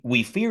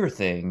We fear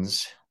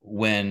things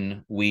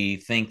when we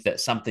think that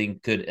something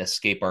could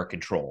escape our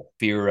control,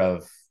 fear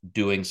of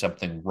doing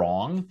something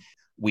wrong.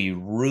 We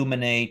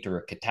ruminate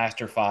or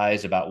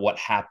catastrophize about what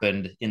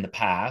happened in the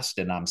past,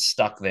 and I'm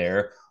stuck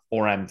there,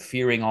 or I'm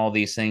fearing all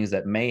these things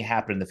that may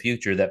happen in the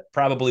future that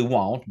probably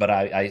won't, but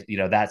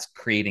that's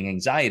creating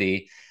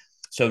anxiety.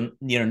 So,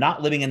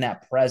 not living in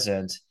that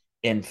present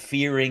and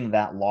fearing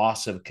that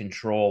loss of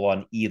control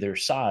on either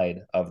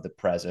side of the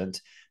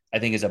present, I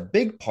think is a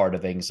big part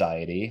of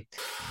anxiety.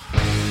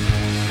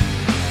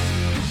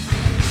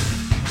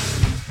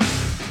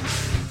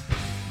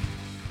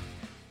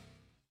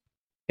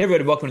 Hey,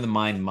 everybody, welcome to the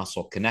Mind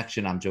Muscle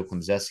Connection. I'm Joe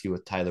Klemczewski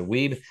with Tyler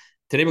Weed.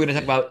 Today, we're going to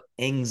talk about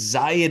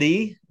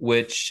anxiety,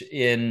 which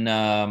in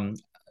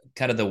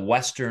kind of the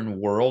Western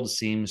world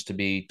seems to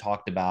be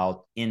talked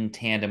about in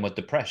tandem with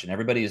depression.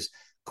 Everybody's,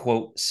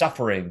 quote,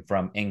 suffering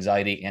from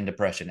anxiety and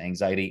depression,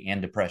 anxiety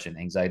and depression,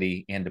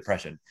 anxiety and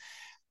depression.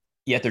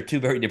 Yet they're two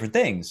very different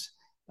things.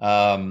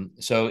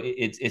 So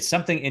it's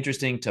something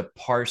interesting to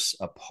parse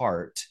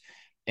apart.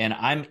 And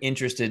I'm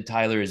interested,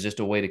 Tyler, is just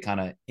a way to kind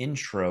of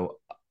intro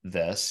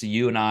this.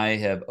 You and I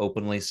have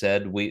openly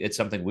said it's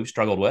something we've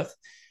struggled with.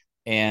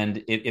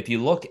 And if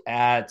you look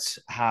at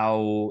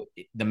how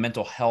the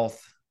mental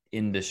health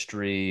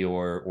industry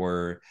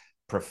or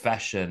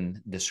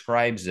profession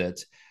describes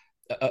it,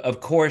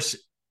 of course,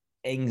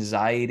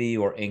 anxiety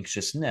or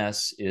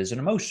anxiousness is an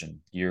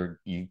emotion.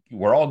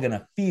 We're all going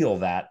to feel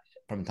that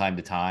from time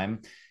to time,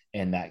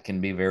 and that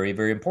can be very,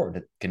 very important.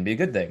 It can be a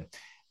good thing.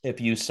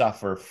 If you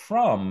suffer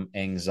from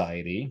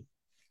anxiety,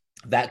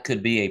 that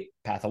could be a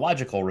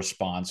pathological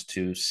response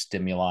to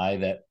stimuli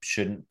that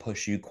shouldn't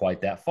push you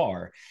quite that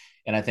far.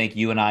 And I think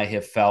you and I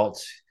have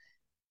felt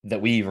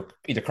that we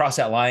either cross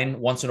that line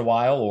once in a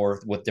while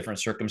or with different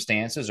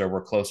circumstances, or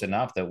we're close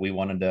enough that we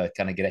wanted to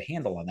kind of get a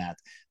handle on that.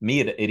 Me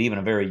at even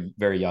a very,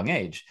 very young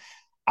age.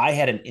 I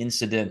had an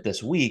incident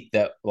this week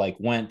that like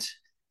went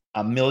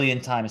a million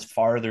times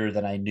farther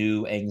than I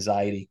knew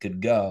anxiety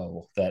could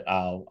go that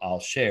I'll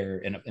share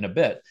in a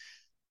bit.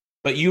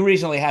 But you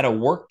recently had a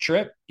work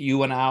trip. You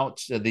went out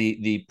to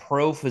the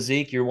Pro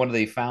Physique. You're one of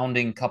the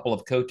founding couple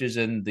of coaches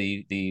in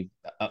the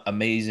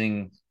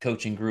amazing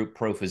coaching group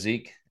Pro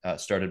Physique,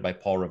 started by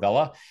Paul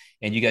Ravella.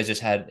 And you guys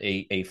just had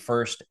a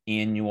first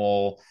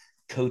annual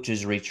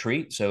coaches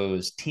retreat. So it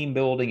was team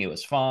building. It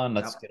was fun.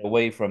 Let's Yep. get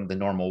away from the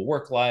normal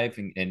work life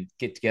and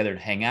get together and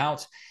hang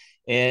out.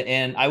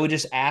 And I would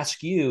just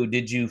ask you,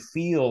 did you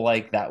feel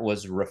like that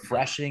was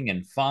refreshing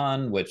and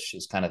fun, which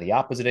is kind of the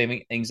opposite of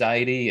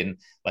anxiety? And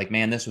like,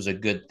 man, this was a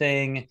good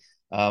thing.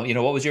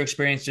 What was your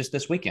experience just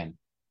this weekend?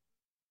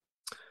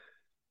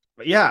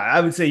 But yeah,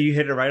 I would say you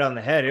hit it right on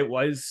the head. It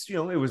was, it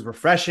was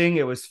refreshing.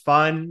 It was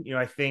fun.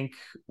 I think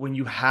when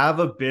you have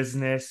a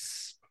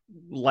business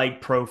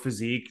like Pro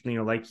Physique,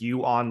 like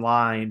you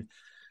online,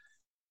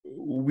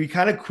 we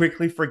kind of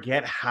quickly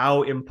forget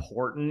how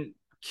important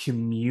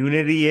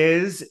community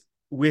is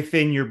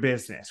within your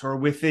business or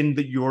within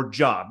your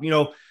job.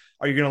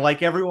 Are you going to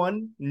like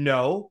everyone?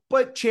 No,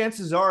 but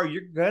chances are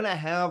you're going to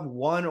have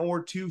one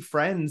or two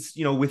friends,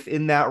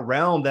 within that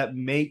realm that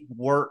make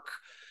work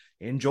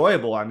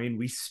enjoyable. I mean,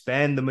 we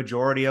spend the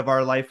majority of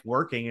our life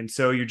working, and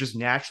so you're just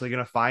naturally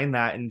going to find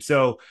that. And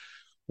so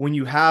when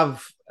you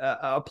have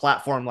a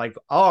platform like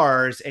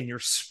ours and you're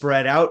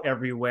spread out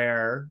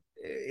everywhere,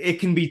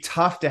 it can be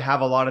tough to have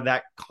a lot of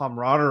that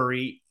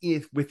camaraderie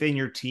within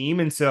your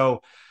team. And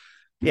so,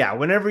 yeah,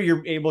 whenever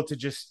you're able to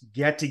just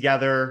get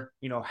together,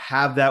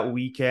 have that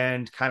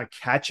weekend, kind of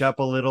catch up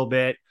a little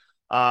bit,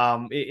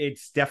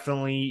 it's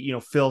definitely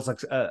fills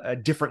like a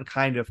different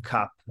kind of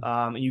cup,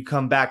 and you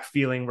come back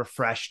feeling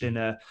refreshed in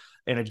a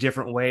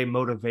different way,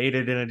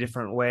 motivated in a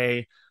different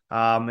way.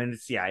 And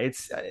I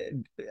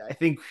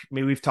think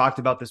maybe we've talked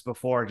about this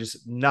before.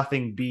 Just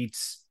nothing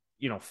beats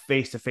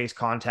face to face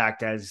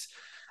contact as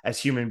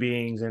human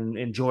beings and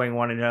enjoying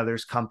one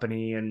another's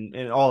company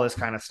and all this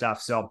kind of stuff.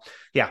 So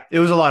yeah, it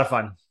was a lot of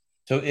fun.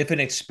 So, if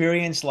an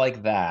experience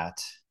like that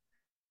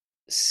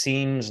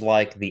seems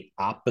like the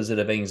opposite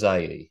of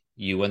anxiety,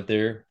 you went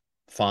there,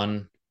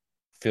 fun,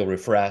 feel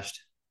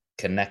refreshed,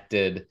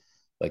 connected,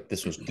 like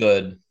this was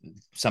good,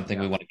 something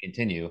we Yeah. want to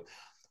continue.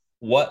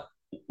 what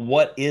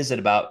what is it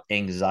about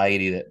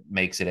anxiety that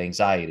makes it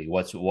anxiety?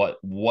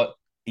 What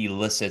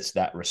elicits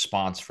that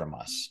response from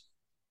us?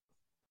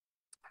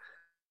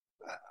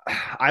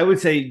 I would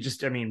say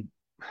just, I mean,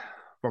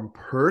 from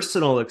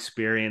personal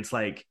experience,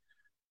 like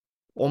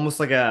almost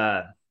like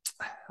a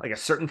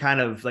certain kind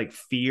of like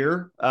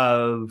fear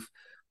of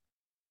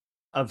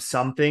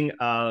something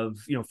of,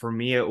 for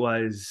me it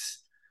was,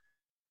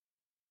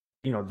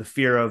 the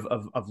fear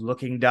of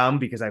looking dumb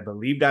because I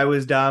believed I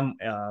was dumb,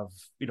 of,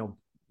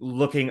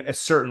 looking a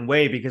certain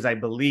way because I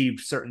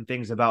believed certain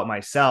things about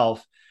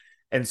myself.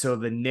 And so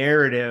the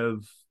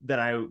narrative that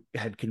I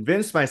had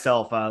convinced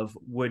myself of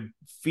would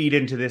feed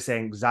into this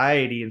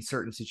anxiety in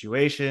certain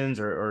situations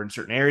or in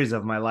certain areas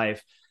of my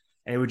life.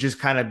 And it would just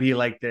kind of be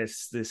like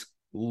this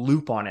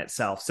loop on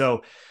itself.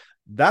 So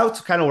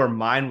that's kind of where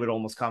mine would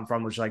almost come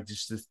from, which like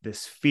just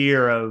this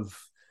fear of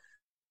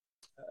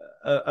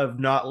of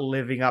not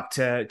living up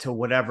to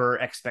whatever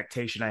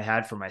expectation I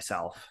had for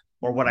myself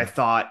or what I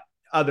thought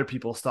other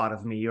people thought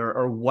of me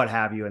or what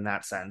have you in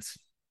that sense.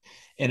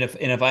 And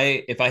if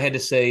I had to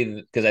say,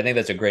 because I think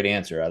that's a great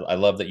answer, I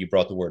love that you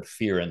brought the word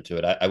fear into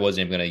it. I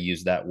wasn't even going to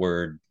use that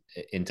word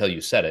until you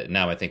said it.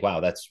 Now I think,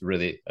 wow, that's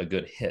really a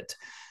good hit.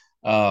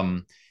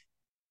 Um,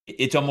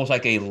 it's almost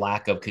like a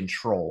lack of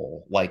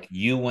control. Like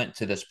you went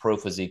to this Pro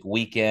Physique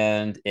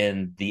weekend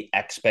and the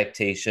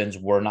expectations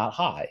were not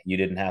high. You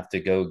didn't have to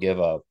go give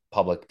a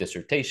public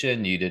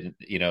dissertation. You didn't,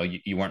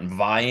 you weren't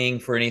vying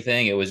for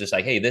anything. It was just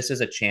like, hey, this is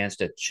a chance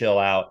to chill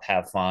out,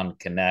 have fun,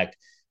 connect.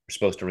 We're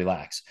supposed to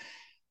relax.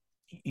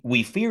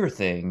 We fear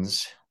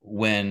things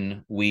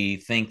when we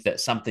think that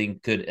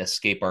something could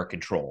escape our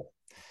control.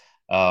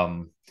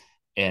 Um,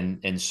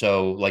 and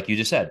so, like you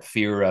just said,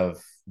 fear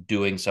of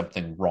doing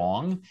something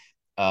wrong.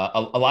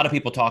 A lot of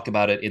people talk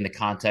about it in the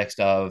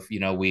context of,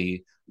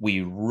 we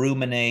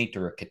ruminate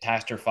or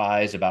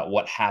catastrophize about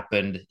what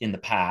happened in the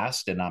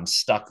past, and I'm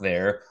stuck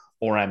there,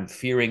 or I'm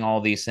fearing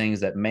all these things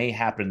that may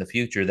happen in the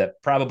future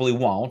that probably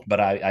won't,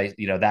 but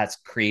that's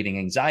creating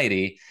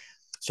anxiety.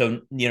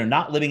 So,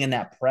 not living in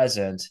that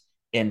present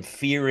and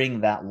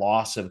fearing that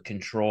loss of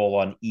control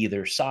on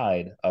either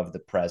side of the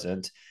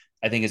present,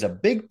 I think is a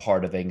big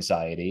part of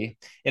anxiety.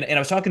 And I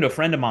was talking to a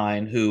friend of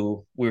mine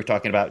who we were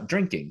talking about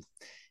drinking.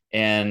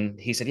 And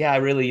he said, yeah, I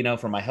really,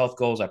 for my health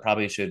goals, I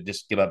probably should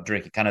just give up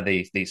drinking, kind of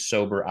the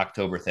sober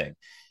October thing.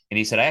 And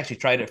he said, I actually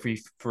tried it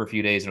for a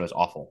few days and it was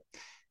awful.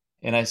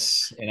 And I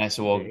said,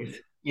 well,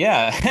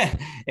 yeah.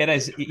 And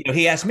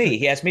he asked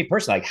me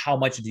personally, like, how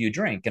much do you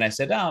drink? And I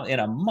said, oh, in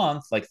a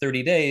month, like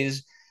 30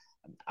 days,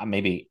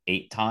 maybe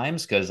 8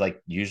 times, because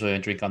like usually I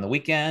drink on the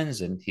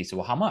weekends. And he said,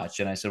 well, how much?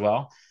 And I said,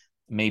 well,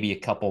 maybe a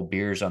couple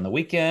beers on the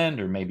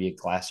weekend, or maybe a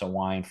glass of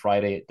wine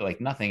Friday,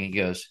 like nothing. He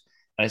goes,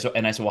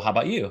 and I said, well, how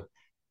about you?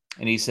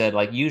 And he said,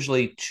 like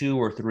usually 2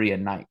 or 3 a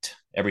night,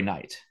 every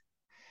night.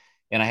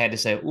 And I had to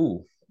say,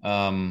 ooh,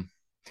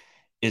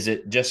 is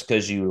it just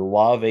because you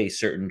love a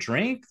certain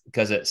drink?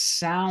 Because it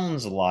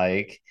sounds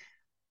like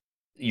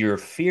you're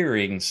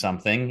fearing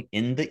something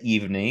in the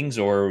evenings,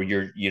 or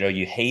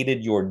you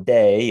hated your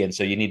day and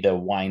so you need to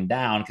wind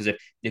down. Because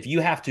if you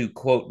have to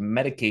quote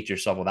medicate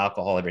yourself with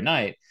alcohol every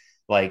night,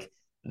 like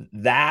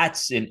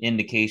that's an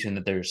indication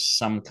that there's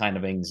some kind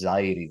of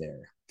anxiety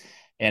there.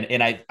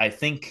 And I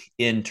think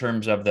in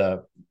terms of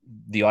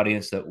the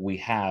audience that we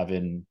have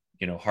in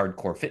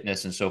hardcore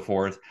fitness and so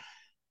forth,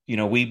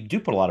 we do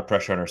put a lot of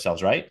pressure on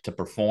ourselves, right? To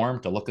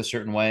perform, to look a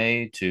certain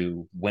way,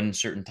 to win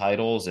certain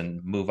titles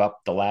and move up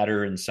the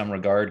ladder in some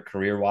regard,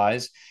 career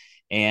wise.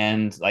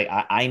 And like,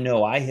 I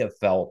know I have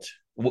felt,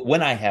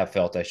 when I have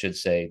felt, I should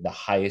say, the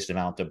highest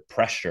amount of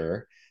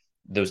pressure,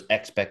 those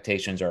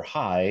expectations are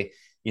high,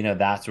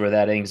 that's where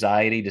that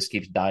anxiety just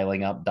keeps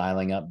dialing up,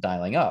 dialing up,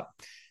 dialing up.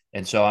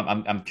 And so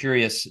I'm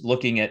curious,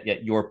 looking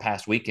at your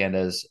past weekend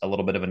as a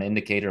little bit of an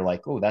indicator,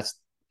 like, oh, that's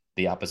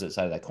the opposite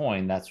side of that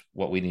coin. That's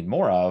what we need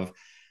more of.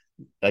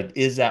 Like,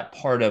 is that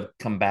part of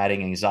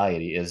combating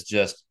anxiety, is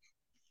just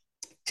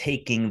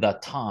taking the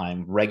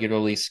time,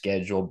 regularly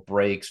scheduled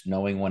breaks,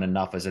 knowing when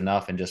enough is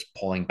enough and just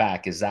pulling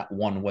back? Is that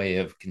one way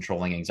of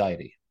controlling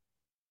anxiety?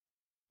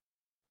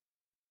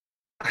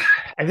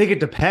 I think it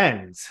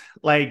depends.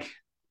 Like,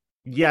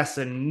 yes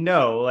and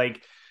no.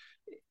 Like,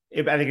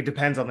 I think it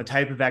depends on the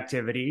type of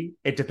activity.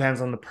 It depends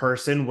on the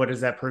person. What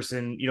is that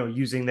person,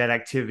 using that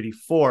activity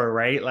for,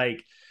 right?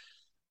 Like,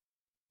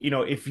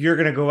 if you're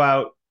going to go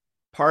out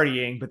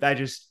partying, but that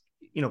just,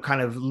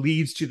 kind of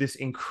leads to this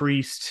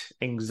increased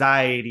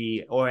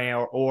anxiety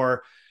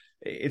or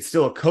it's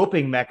still a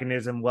coping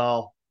mechanism.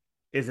 Well,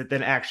 is it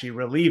then actually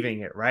relieving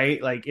it, right?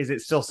 Like, is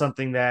it still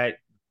something that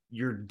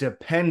you're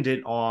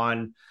dependent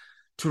on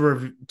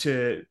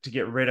to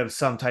get rid of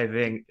some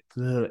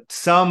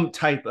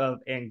type of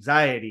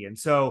anxiety? And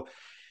so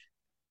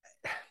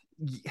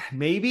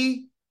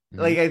maybe,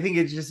 Mm-hmm. like, I think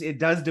it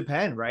does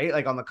depend, right?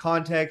 Like on the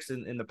context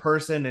and the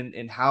person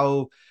and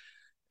how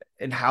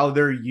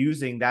they're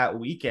using that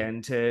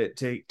weekend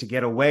to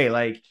get away.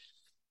 Like,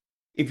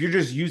 if you're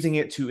just using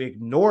it to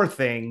ignore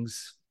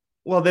things,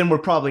 well, then we're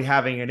probably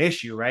having an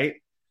issue, right?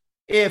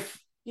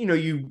 If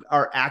you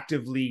are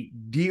actively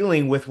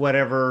dealing with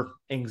whatever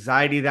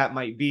anxiety that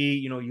might be,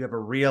 you have a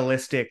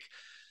realistic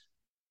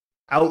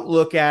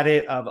outlook at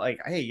it of like,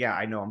 hey, yeah,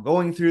 I know I'm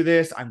going through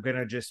this. I'm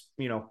gonna just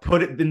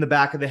put it in the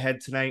back of the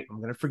head tonight.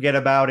 I'm gonna forget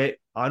about it,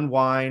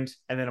 unwind,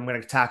 and then I'm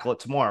gonna tackle it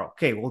tomorrow.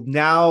 Okay, well,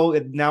 now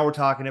we're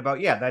talking about,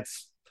 yeah,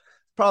 that's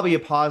probably a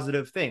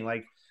positive thing.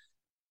 Like,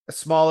 a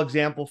small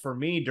example for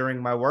me,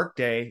 during my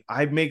workday,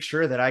 I make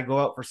sure that I go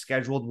out for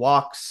scheduled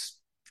walks,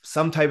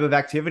 some type of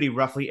activity,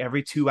 roughly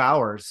every 2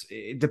 hours,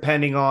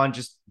 depending on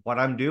just what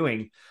I'm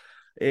doing.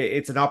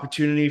 It's an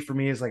opportunity for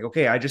me. Is like,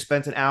 okay, I just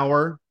spent an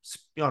hour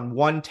on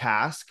one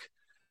task.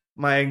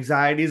 My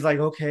anxiety is like,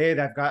 okay,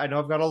 I know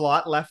I've got a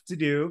lot left to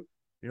do.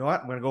 You know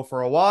what? I'm gonna go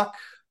for a walk,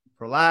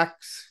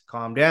 relax,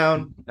 calm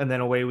down, and then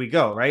away we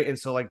go. Right. And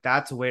so, like,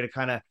 that's a way to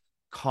kind of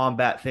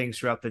combat things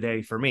throughout the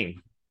day for me.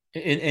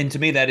 And to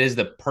me, that is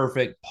the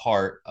perfect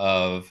part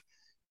of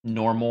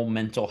normal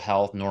mental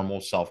health,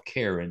 normal self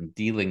care, and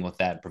dealing with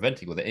that, and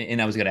preventing with it.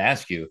 And I was going to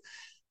ask you,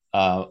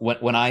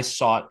 when I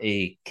sought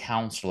a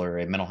counselor,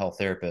 a mental health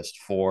therapist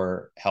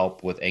for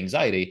help with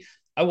anxiety,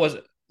 I was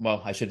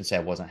well, I shouldn't say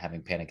I wasn't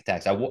having panic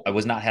attacks. I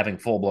was not having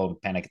full blown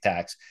panic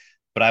attacks,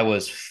 but I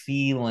was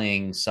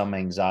feeling some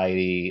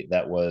anxiety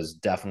that was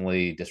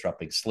definitely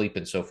disrupting sleep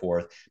and so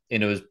forth.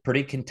 And it was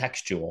pretty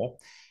contextual.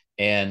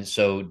 And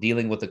so,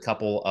 dealing with a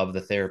couple of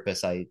the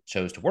therapists I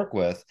chose to work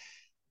with,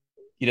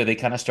 they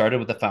kind of started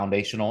with the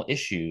foundational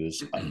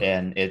issues,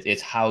 and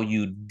it's how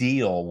you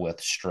deal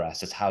with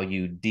stress. It's how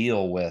you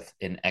deal with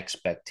an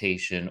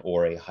expectation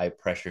or a high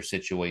pressure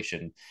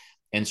situation.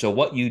 And so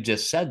what you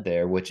just said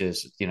there, which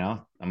is,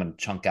 I'm going to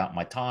chunk out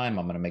my time.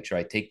 I'm going to make sure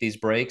I take these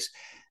breaks.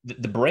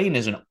 The brain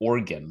is an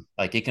organ.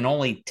 Like, it can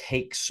only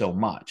take so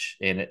much,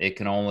 and it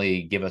can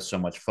only give us so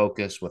much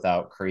focus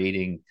without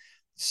creating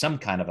some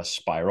kind of a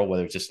spiral,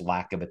 whether it's just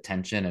lack of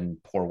attention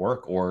and poor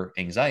work or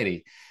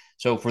anxiety.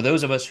 So for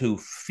those of us who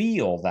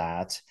feel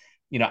that,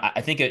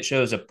 I think it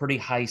shows a pretty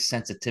high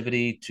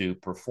sensitivity to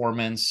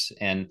performance.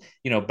 And,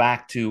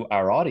 back to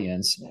our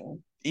audience,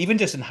 even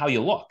just in how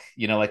you look,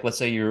 like, let's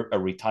say you're a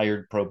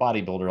retired pro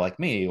bodybuilder like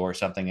me or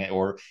something,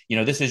 or,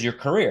 this is your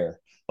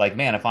career. Like,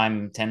 man, if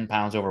I'm 10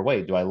 pounds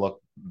overweight, do I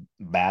look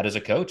bad as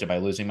a coach? Am I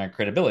losing my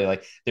credibility?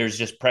 Like, there's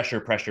just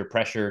pressure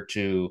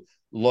to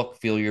look,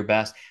 feel your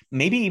best,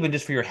 maybe even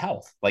just for your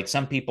health. Like,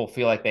 some people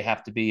feel like they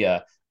have to be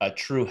a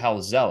true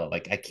health zealot.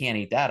 Like, I can't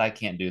eat that, I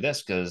can't do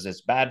this because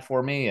it's bad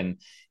for me,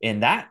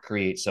 and that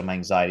creates some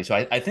anxiety. So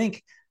I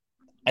think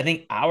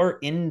our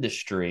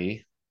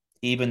industry,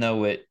 even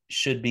though it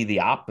should be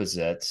the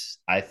opposite,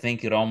 I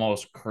think it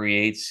almost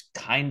creates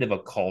kind of a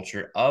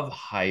culture of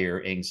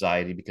higher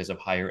anxiety because of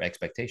higher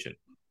expectation.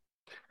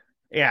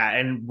 Yeah,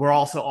 and we're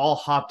also all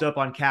hopped up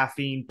on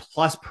caffeine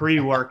plus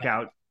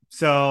pre-workout.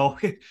 So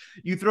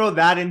you throw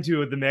that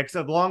into the mix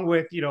along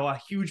with, a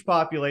huge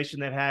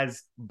population that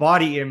has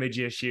body image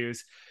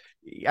issues.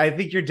 I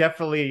think you're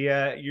definitely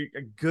you're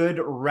a good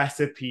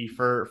recipe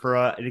for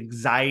an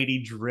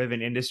anxiety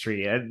driven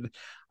industry, and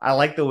I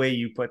like the way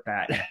you put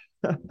that.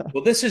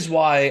 Well, this is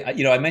why,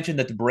 I mentioned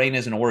that the brain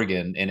is an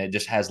organ and it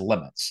just has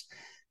limits.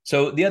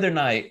 So the other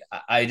night,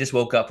 I just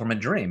woke up from a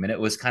dream, and it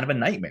was kind of a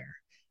nightmare.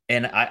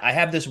 And I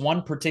have this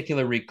one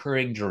particular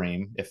recurring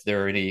dream. If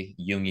there are any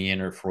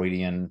Jungian or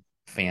Freudian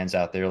fans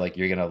out there, like,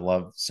 you're going to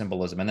love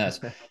symbolism in this.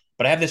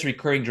 But I have this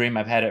recurring dream.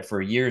 I've had it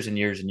for years and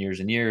years and years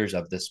and years,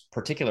 of this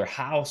particular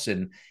house.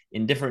 And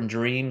in different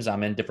dreams,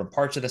 I'm in different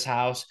parts of this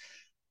house.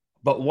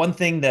 But one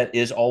thing that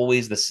is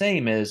always the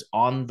same is,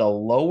 on the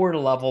lower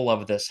level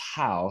of this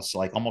house,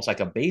 like almost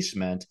like a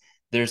basement,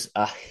 there's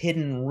a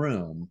hidden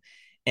room.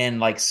 And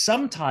like,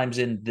 sometimes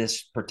in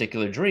this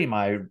particular dream,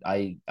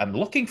 I'm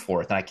looking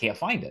for it and I can't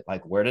find it.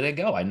 Like, where did it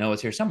go? I know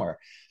it's here somewhere.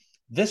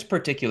 This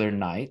particular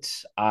night,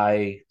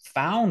 I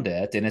found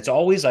it, and it's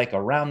always like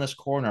around this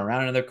corner,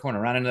 around another corner,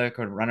 around another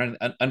corner, around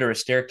under a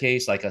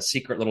staircase, like a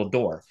secret little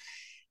door.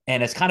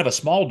 And it's kind of a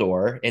small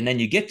door, and then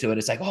you get to it,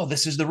 it's like, oh,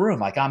 this is the room,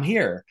 like, I'm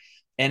here.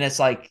 And it's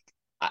like,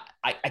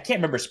 I can't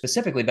remember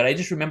specifically, but I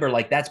just remember,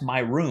 like, that's my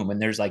room,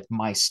 and there's like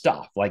my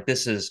stuff, like,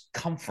 this is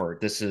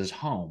comfort, this is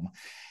home.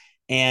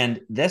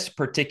 And this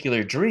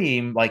particular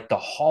dream, like, the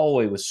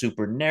hallway was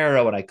super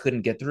narrow and I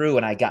couldn't get through,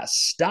 and I got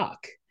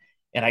stuck.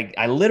 And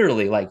I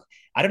literally, like,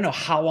 I don't know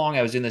how long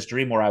I was in this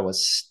dream where I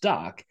was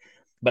stuck,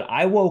 but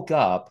I woke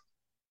up,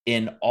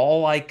 and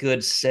all I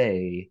could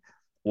say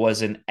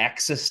was an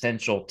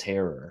existential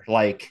terror.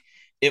 Like,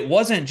 it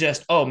wasn't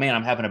just, oh man,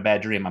 I'm having a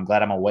bad dream, I'm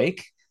glad I'm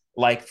awake.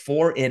 Like,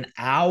 for an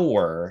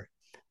hour,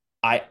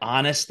 I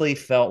honestly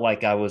felt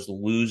like I was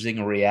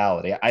losing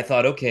reality. I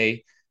thought,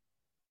 okay,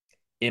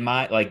 am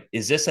I, like,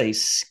 is this a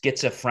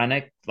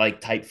schizophrenic,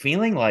 like, type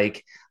feeling?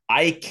 Like,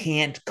 I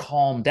can't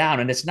calm down.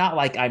 And it's not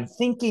like I'm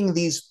thinking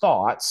these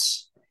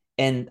thoughts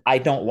and I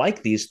don't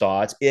like these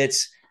thoughts.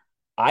 It's,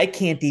 I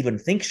can't even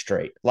think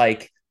straight.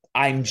 Like,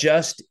 I'm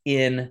just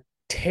in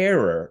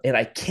terror and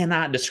I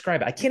cannot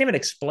describe it. I can't even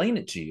explain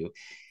it to you.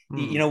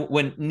 Hmm.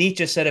 When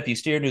Nietzsche said, if you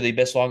stare into the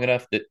abyss long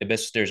enough, the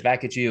abyss stares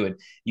back at you. And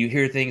you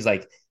hear things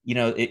like,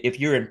 if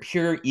you're in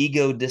pure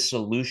ego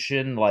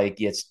dissolution, like,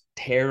 it's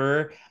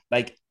terror.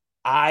 Like,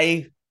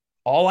 I,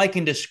 all I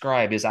can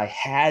describe is, I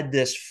had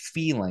this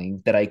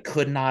feeling that I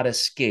could not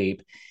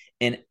escape.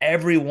 And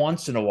every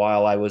once in a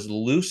while, I was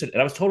lucid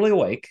and I was totally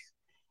awake.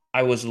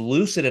 I was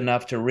lucid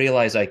enough to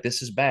realize, like,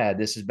 this is bad.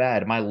 This is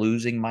bad. Am I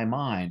losing my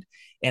mind?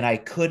 And I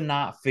could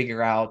not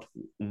figure out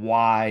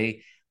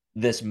why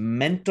this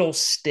mental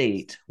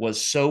state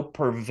was so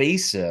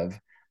pervasive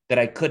that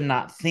I could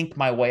not think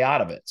my way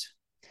out of it.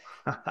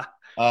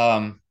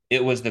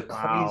 It was the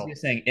Wow.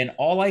 craziest thing. And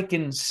all I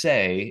can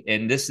say,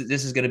 and this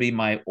is going to be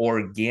my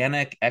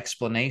organic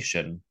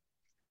explanation.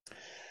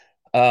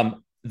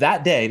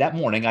 That day, that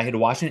morning, I had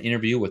watched an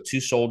interview with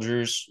two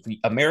soldiers,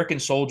 American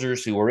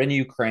soldiers who were in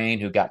Ukraine,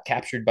 who got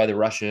captured by the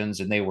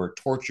Russians, and they were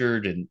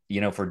tortured, and,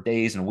 for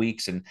days and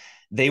weeks. And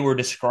they were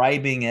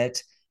describing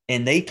it,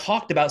 and they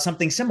talked about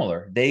something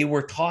similar. They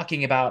were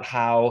talking about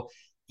how,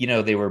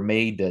 they were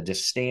made to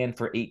just stand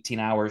for 18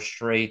 hours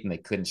straight and they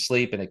couldn't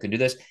sleep and they couldn't do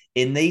this.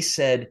 And they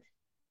said,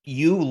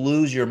 you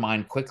lose your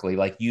mind quickly.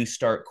 Like you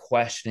start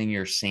questioning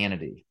your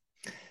sanity.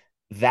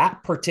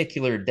 That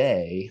particular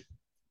day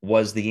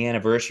was the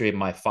anniversary of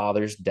my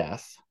father's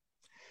death.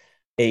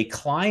 A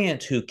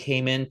client who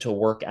came in to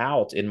work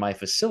out in my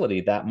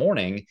facility that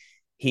morning,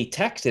 he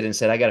texted and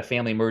said, I got a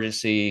family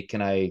emergency.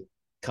 Can I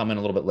come in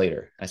a little bit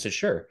later? I said,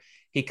 sure.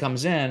 He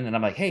comes in and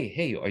I'm like,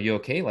 hey, are you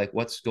okay? Like,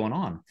 what's going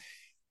on?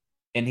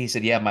 And he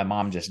said, yeah, my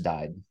mom just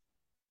died.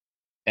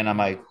 And I'm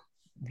like,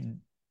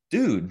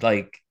 dude,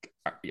 like,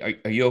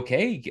 are you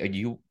okay?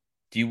 Do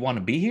you want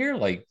to be here?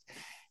 Like,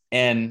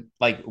 and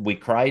like we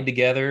cried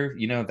together,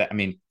 that, I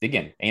mean,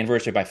 again,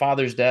 anniversary of my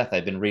father's death.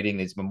 I've been reading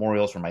these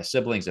memorials from my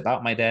siblings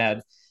about my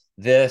dad,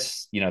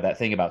 that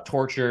thing about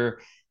torture.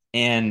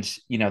 And,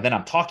 then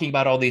I'm talking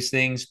about all these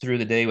things through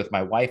the day with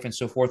my wife and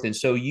so forth. And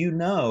so,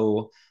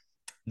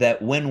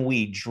 that when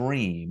we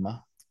dream,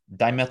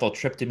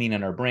 dimethyltryptamine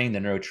in our brain, the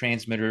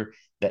neurotransmitter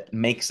that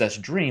makes us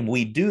dream,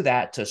 we do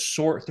that to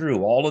sort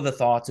through all of the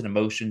thoughts and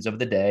emotions of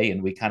the day.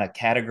 And we kind of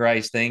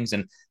categorize things.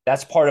 And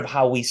that's part of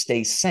how we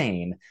stay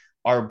sane.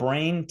 Our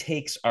brain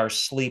takes our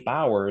sleep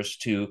hours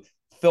to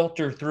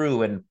filter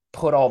through and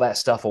put all that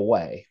stuff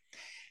away.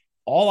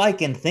 All I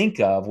can think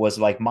of was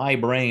like my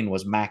brain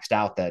was maxed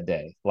out that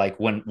day. Like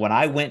when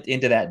I went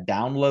into that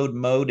download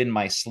mode in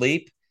my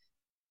sleep,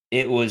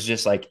 it was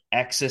just like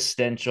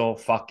existential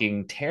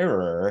fucking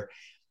terror.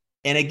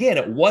 And again,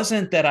 it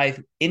wasn't that I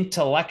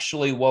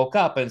intellectually woke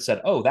up and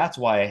said, oh, that's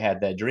why I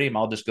had that dream.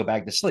 I'll just go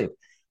back to sleep.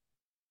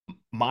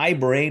 My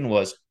brain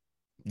was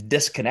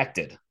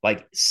disconnected.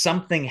 Like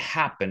something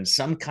happened,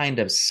 some kind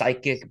of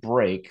psychic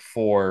break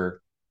for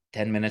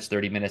 10 minutes,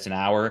 30 minutes, an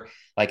hour.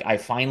 Like I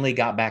finally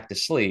got back to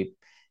sleep.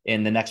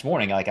 And the next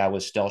morning, like I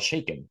was still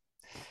shaken.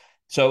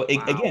 So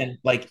Wow. again,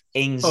 like Oh,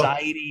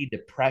 anxiety,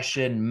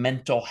 depression,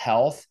 mental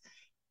health,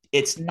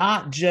 it's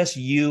not just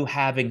you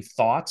having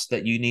thoughts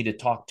that you need to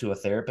talk to a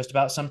therapist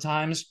about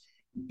sometimes.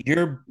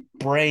 Your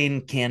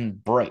brain can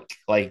break.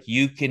 Like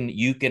you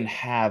can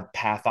have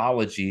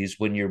pathologies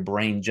when your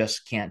brain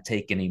just can't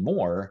take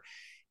anymore.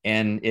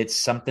 And it's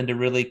something to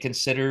really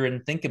consider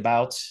and think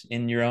about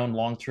in your own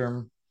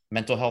long-term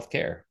mental health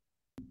care.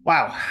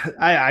 wow.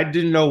 I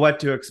didn't know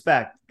what to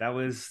expect. That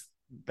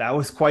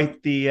was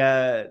quite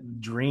the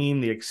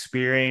dream, the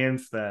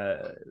experience,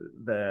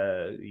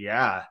 the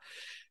yeah.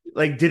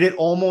 Like, did it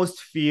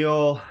almost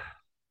feel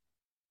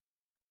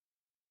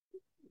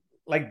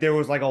like there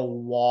was like a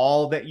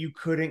wall that you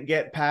couldn't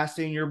get past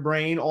in your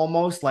brain,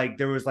 almost like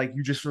there was like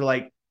you just were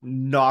like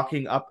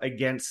knocking up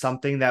against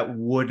something that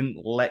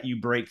wouldn't let you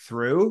break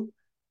through?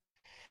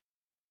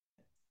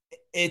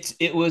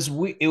 It was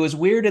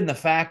weird in the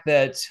fact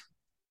that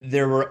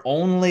there were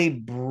only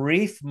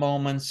brief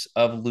moments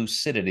of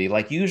lucidity.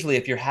 Like usually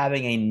if you're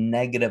having a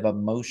negative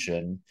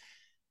emotion,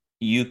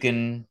 you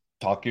can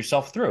talk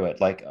yourself through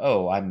it. Like,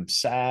 oh, I'm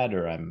sad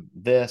or I'm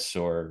this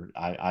or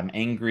I'm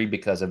angry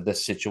because of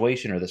this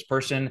situation or this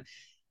person.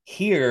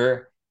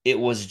 Here, it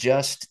was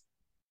just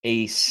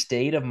a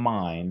state of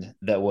mind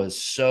that was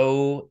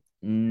so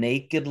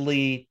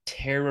nakedly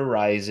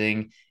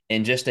terrorizing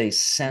and just a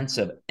sense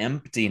of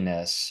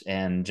emptiness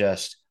and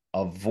just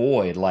a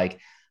void. Like,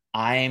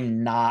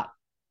 I'm not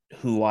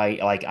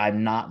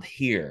I'm not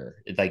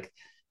here. Like,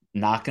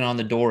 knocking on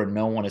the door and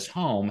no one is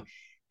home.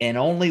 And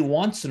only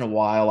once in a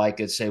while I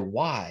could say,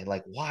 why?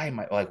 Like, why am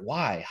I like,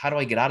 why? How do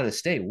I get out of this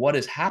state? What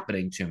is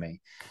happening to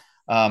me?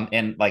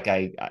 And like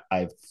I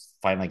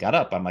finally got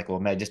up. I'm like, well,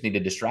 man, I just need to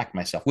distract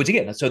myself. Which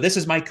again, so this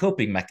is my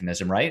coping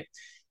mechanism, right?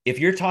 If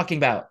you're talking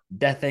about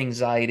death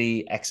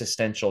anxiety,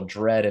 existential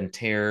dread and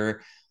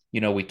terror,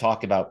 we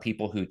talk about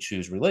people who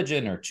choose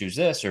religion or choose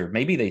this, or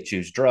maybe they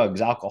choose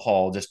drugs,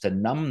 alcohol, just to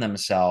numb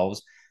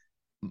themselves.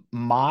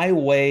 My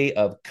way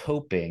of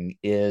coping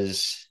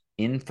is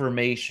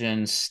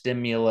information,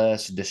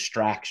 stimulus,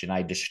 distraction.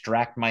 I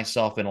distract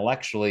myself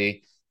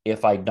intellectually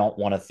if I don't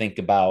want to think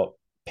about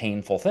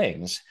painful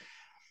things.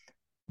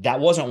 That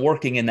wasn't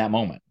working in that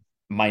moment.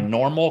 My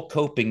normal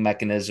coping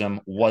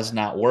mechanism was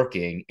not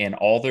working. And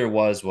all there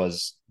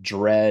was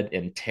dread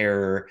and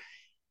terror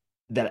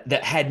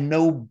that had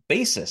no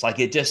basis. Like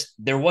it just,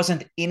 there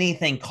wasn't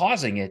anything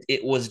causing it.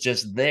 It was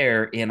just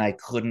there and I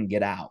couldn't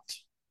get out.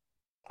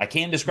 I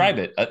can't describe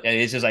it.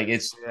 It's just like,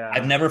 I've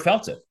Yeah. never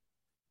felt it.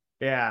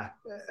 Yeah.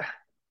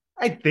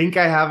 I think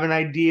I have an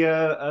idea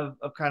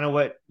of kind of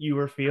what you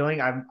were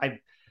feeling.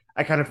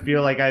 I kind of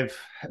feel like I've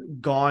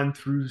gone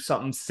through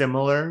something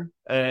similar,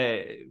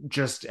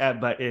 just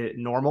but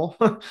normal,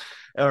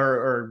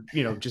 or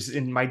just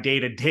in my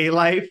day to day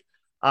life.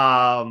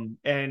 And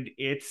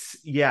it's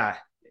yeah,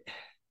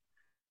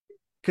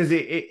 because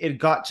it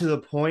got to the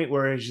point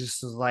where it's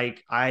just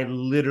like I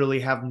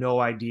literally have no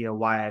idea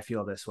why I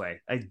feel this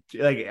way. I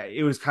like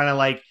it was kind of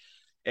like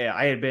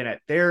I had been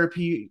at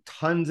therapy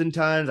tons and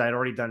tons. I had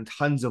already done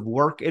tons of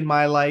work in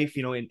my life,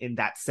 in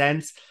that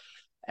sense.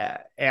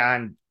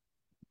 And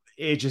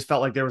it just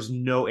felt like there was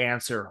no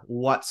answer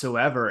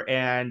whatsoever.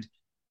 And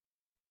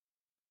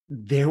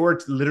there were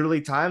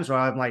literally times where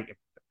I'm like,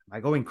 I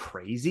going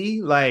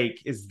crazy?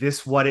 Like, is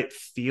this what it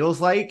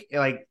feels like?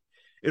 Like,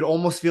 it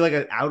almost feel like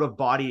an out of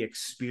body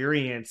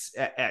experience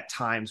at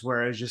times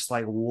where it's just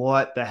like,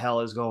 what the hell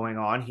is going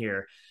on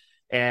here?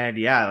 And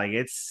yeah, like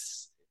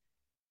it's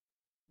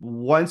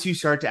once you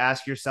start to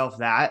ask yourself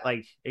that,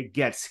 like it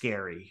gets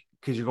scary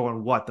because you're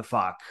going, what the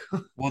fuck?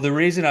 Well, the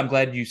reason I'm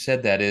glad you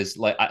said that is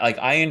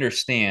I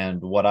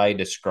understand what I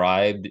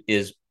described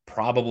is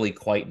probably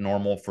quite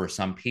normal for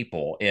some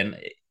people, and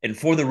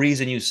for the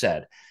reason you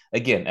said.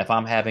 Again, if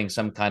I'm having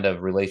some kind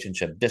of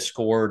relationship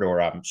discord,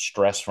 or I'm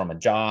stressed from a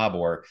job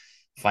or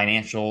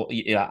financial,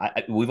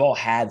 we've all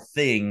had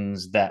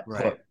things that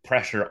Right. put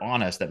pressure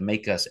on us that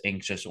make us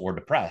anxious or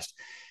depressed.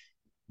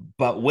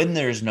 But when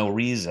there's no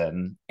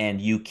reason and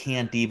you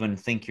can't even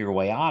think your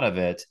way out of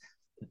it,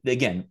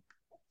 again,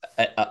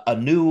 a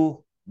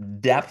new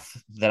depth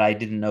that I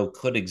didn't know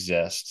could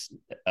exist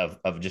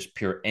of just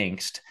pure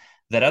angst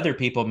that other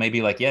people may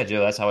be like, yeah,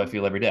 Joe, that's how I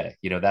feel every day.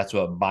 That's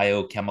what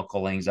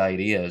biochemical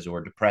anxiety is,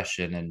 or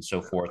depression, and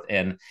so forth.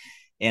 And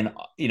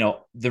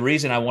the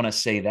reason I want to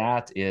say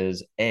that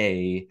is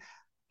we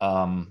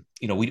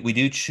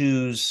do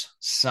choose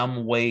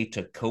some way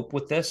to cope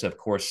with this. Of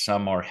course,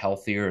 some are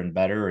healthier and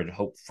better and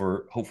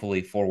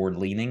hopefully forward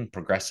leaning,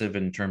 progressive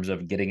in terms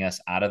of getting us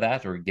out of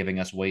that or giving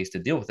us ways to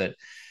deal with it.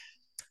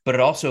 But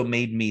it also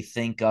made me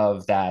think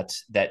of that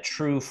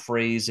true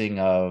phrasing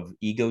of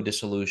ego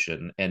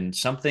dissolution, and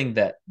something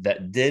that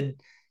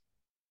did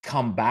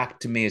come back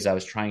to me as I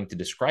was trying to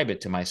describe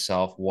it to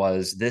myself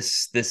was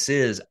this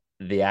is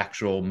the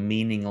actual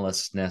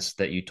meaninglessness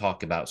that you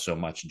talk about so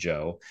much,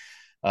 Joe.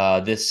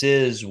 This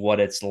is what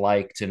it's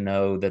like to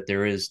know that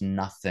there is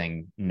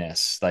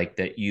nothingness, like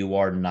that you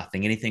are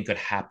nothing. Anything could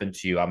happen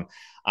to you.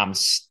 I'm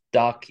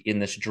stuck in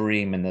this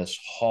dream in this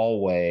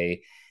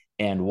hallway,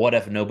 and what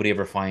if nobody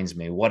ever finds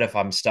me? What if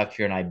I'm stuck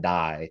here and I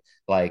die?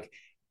 Like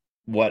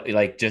what?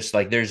 Like just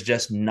like there's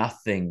just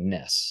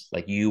nothingness.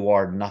 Like you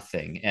are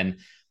nothing, and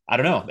I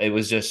don't know. It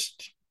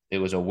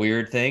was a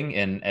weird thing,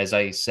 and as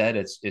I said,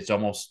 it's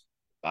almost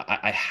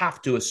I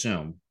have to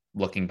assume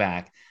looking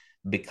back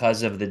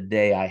because of the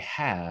day I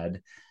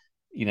had,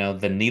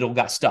 the needle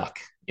got stuck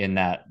in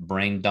that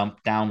brain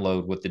dump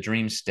download with the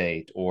dream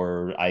state,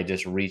 or I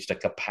just reached a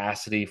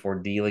capacity for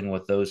dealing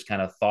with those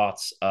kind of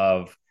thoughts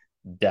of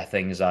death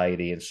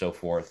anxiety and so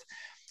forth.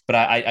 But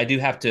I do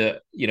have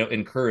to,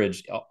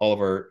 encourage all of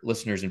our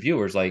listeners and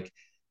viewers, like,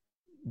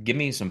 give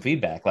me some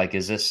feedback. Like,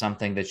 is this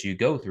something that you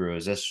go through?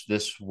 Is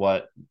this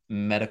what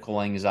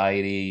medical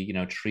anxiety,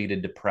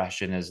 treated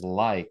depression is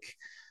like?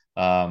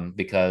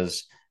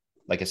 Because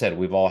like I said,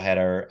 we've all had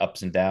our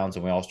ups and downs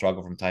and we all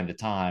struggle from time to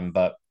time,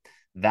 but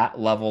that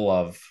level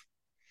of,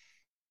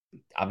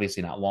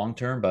 obviously not long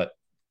term, but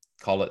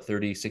call it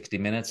 30, 60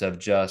 minutes of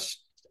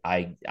just,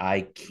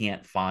 I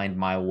can't find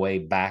my way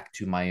back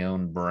to my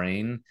own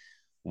brain,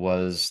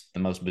 was the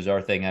most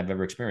bizarre thing I've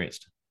ever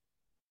experienced.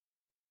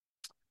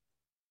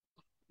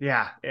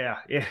 Yeah, yeah,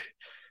 yeah.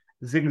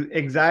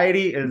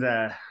 Anxiety is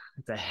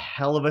it's a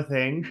hell of a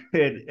thing,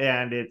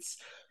 and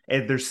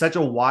there's such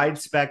a wide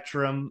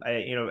spectrum.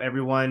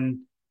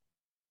 Everyone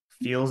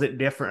feels it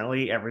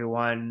differently.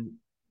 Everyone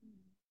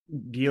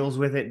deals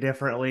with it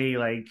differently.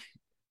 Like,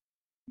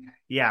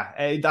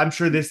 yeah, I'm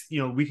sure this,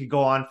 we could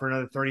go on for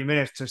another 30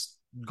 minutes just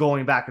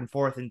going back and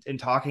forth and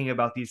talking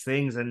about these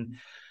things. And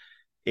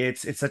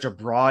it's such a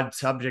broad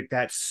subject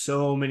that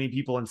so many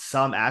people in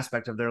some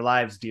aspect of their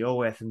lives deal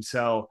with. And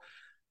so,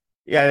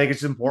 yeah, I think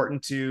it's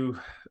important to,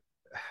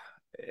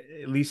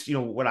 at least,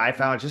 what I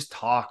found, just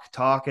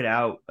talk it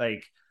out.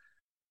 Like,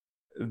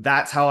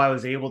 that's how I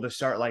was able to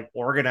start like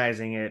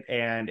organizing it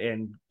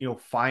and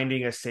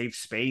finding a safe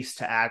space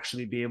to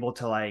actually be able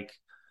to like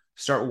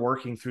start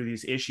working through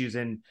these issues.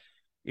 And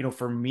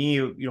for me,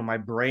 my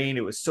brain,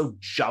 it was so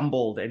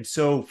jumbled and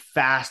so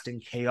fast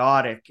and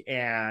chaotic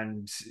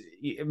and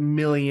a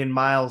million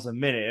miles a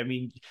minute. I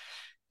mean,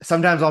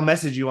 sometimes I'll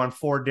message you on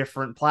 4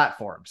 different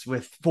platforms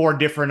with 4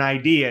 different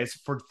ideas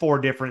for 4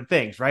 different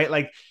things, right?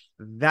 Like,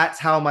 that's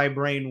how my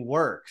brain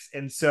works.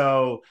 And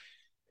so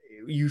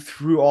you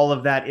threw all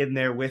of that in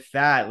there with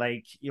that,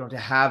 like, to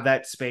have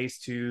that space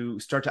to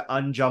start to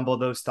unjumble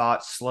those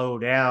thoughts, slow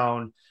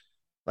down,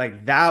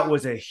 like that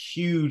was a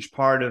huge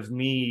part of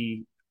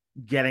me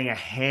getting a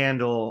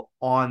handle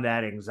on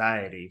that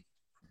anxiety.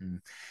 Mm.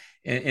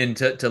 And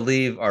to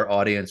leave our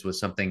audience with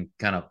something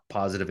kind of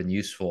positive and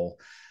useful,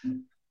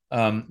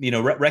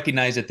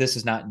 recognize that this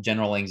is not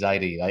general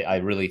anxiety. I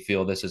really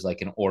feel this is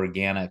like an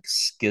organic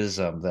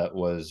schism that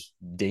was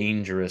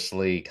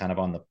dangerously kind of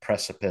on the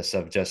precipice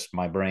of just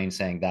my brain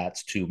saying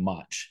that's too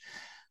much.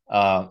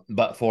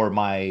 But for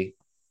my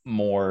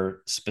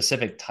more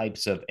specific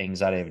types of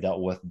anxiety I've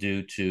dealt with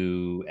due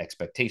to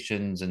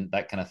expectations and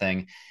that kind of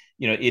thing,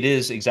 it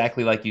is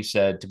exactly like you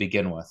said to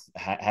begin with,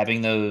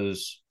 having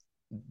those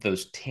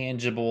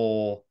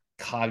tangible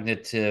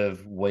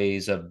cognitive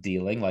ways of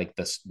dealing, like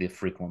the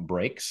frequent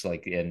breaks,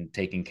 like in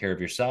taking care of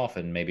yourself,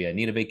 and maybe I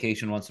need a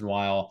vacation once in a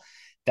while.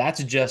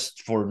 That's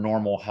just for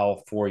normal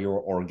health for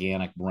your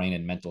organic brain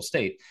and mental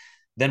state.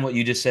 Then what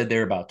you just said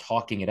there about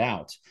talking it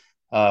out,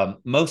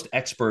 Most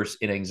experts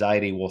in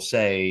anxiety will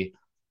say,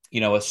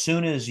 as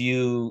soon as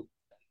you,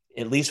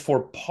 at least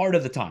for part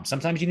of the time,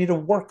 sometimes you need to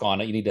work on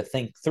it. You need to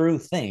think through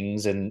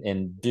things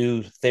and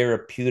do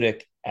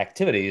therapeutic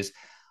activities.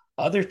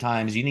 Other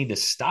times you need to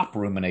stop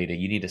ruminating.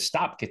 You need to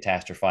stop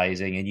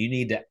catastrophizing, and you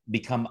need to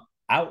become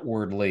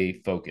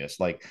outwardly focused.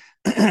 Like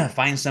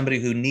find somebody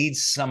who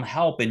needs some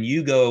help, and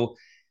you go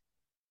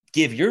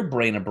give your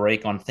brain a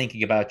break on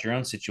thinking about your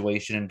own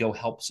situation and go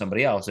help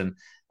somebody else. And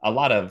a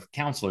lot of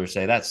counselors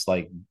say that's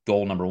like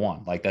goal number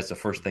one. Like that's the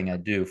first thing I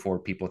do for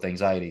people with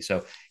anxiety.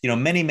 So,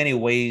 many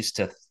ways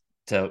to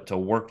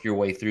work your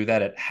way through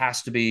that. It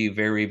has to be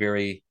very,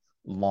 very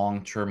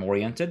long-term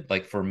oriented.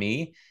 Like for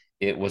me,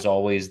 it was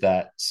always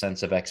that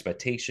sense of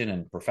expectation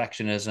and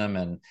perfectionism.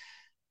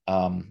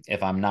 And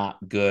if I'm not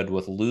good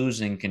with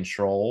losing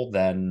control,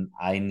 then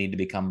I need to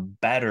become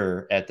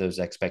better at those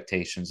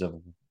expectations of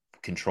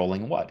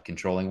controlling what,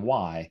 controlling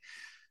why.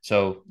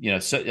 So,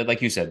 so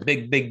like you said,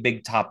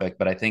 big topic,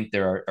 but I think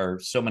there are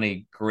so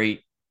many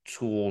great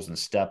tools and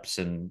steps,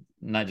 and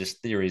not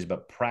just theories,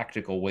 but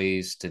practical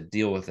ways to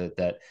deal with it,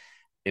 that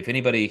if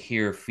anybody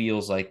here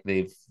feels like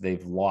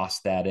they've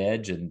lost that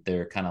edge and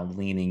they're kind of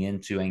leaning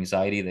into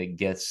anxiety that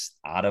gets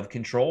out of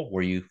control,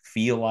 where you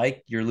feel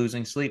like you're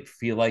losing sleep,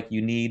 feel like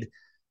you need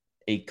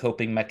a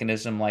coping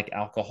mechanism like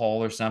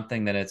alcohol or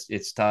something, then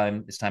it's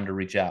time to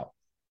reach out.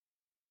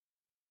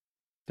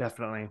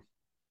 Definitely.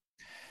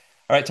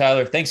 All right,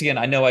 Tyler, thanks again.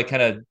 I know I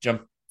kind of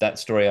jumped that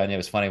story on you. It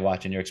was funny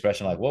watching your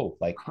expression, like, whoa,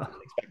 like I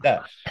didn't expect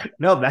that.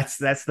 No, that's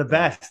the So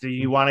best.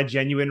 You want a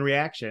genuine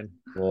reaction.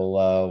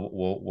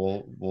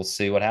 we'll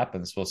see what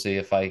happens. We'll see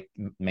if I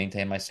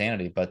maintain my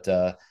sanity. But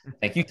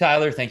thank you,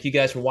 Tyler. Thank you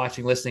guys for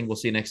watching, listening. We'll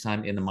see you next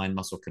time in the Mind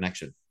Muscle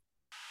Connection.